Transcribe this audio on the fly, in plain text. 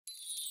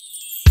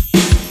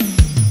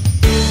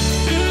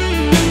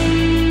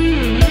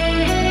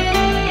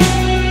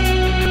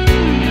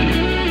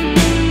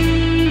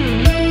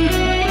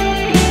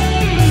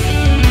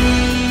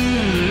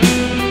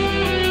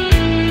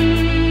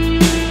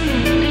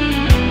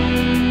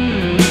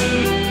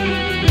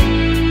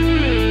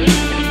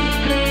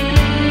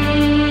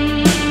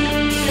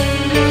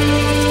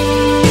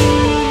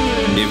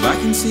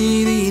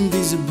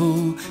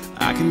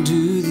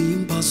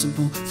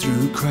possible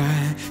through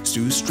Christ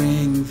who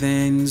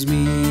strengthens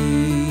me.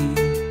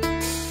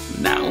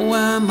 Now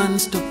I'm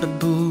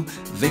unstoppable,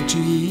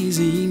 victory is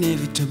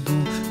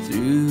inevitable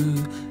through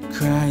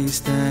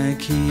Christ the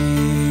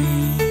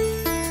King.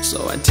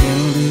 So I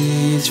tell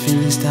this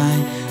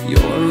Philistine,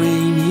 your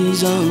reign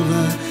is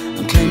over.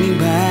 I'm claiming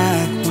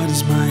back what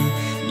is mine.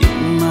 You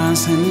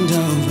must hand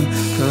over,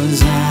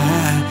 'cause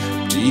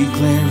I'm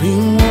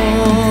declaring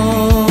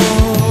war.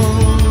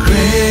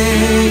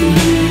 Great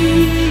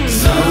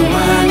is the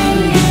one in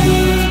me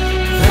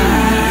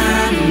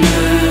than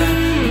the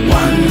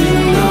one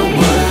in the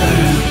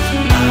world.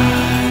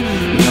 I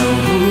know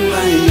who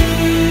I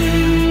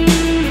am,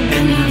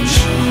 and I'm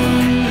sure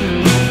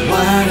of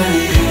what I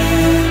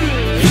am.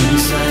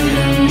 Inside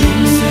of me,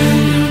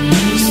 inside of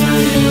me,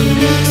 inside of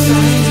me,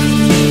 inside of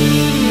me.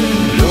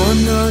 Lord,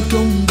 no,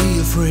 don't be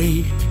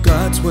afraid.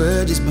 God's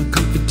word is my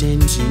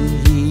confidence in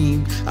Him.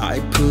 I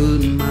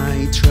put my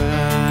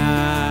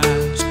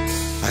trust.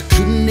 I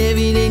couldn't have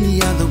it any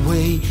other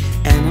way,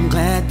 and I'm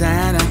glad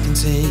that I can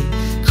say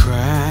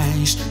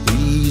Christ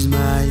is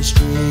my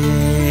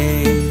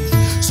strength.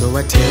 So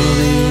I tell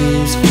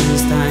this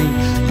Philistine,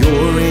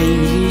 your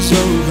reign is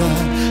over.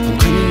 I'm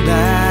claiming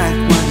back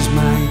what is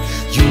mine.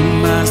 You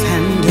must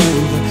hand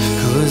over,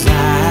 'cause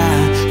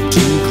I'm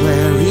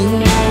declaring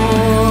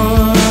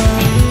war.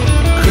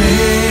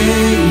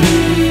 Great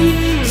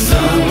is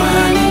the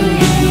one in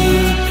me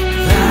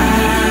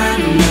than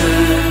the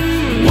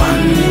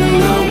one in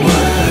the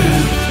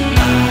world.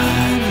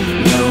 I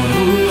know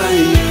who I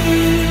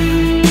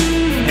am,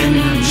 and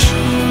I'm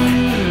sure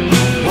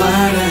of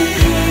what I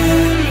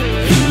am.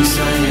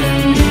 Inside of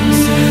me,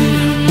 inside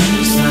of me,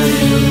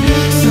 inside of me,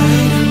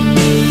 inside of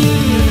me.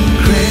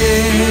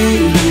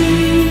 Great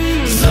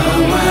is the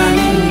one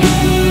in me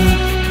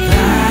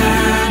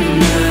than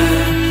the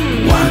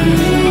one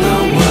in the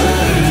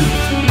world.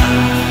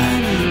 I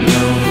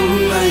know who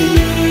I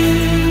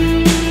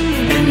am,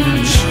 and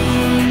I'm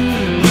sure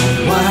of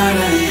what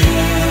I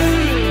am.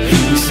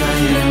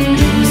 Inside of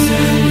me,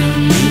 inside of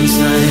me,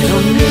 inside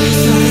of me.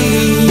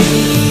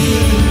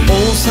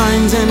 All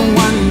signs and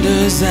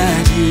wonders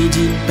that He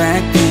did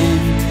back then,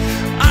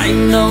 I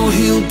know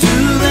He'll do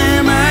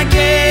them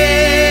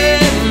again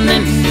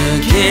and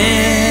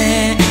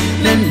again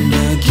and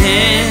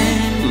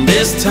again.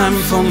 This time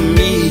for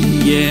me,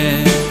 yeah.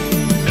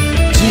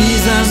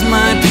 Jesus,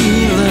 my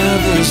pillar,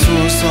 the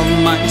source of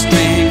my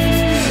strength,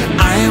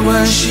 I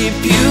worship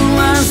You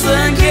once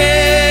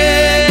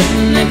again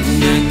and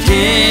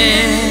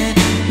again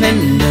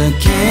and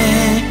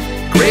again.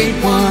 Great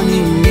one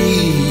in me,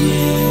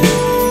 yeah.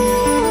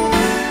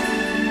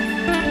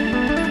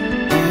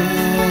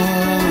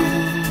 Oh,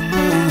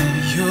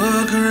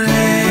 You're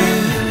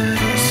great,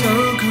 so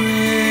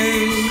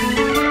great.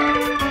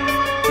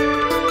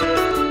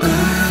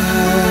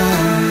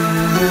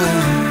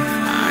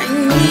 I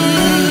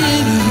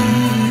need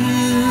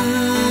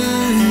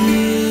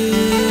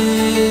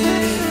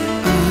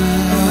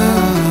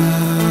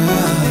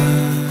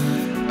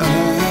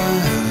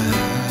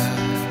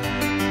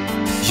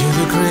You're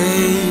the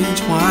great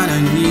one I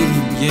need,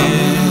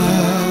 yeah.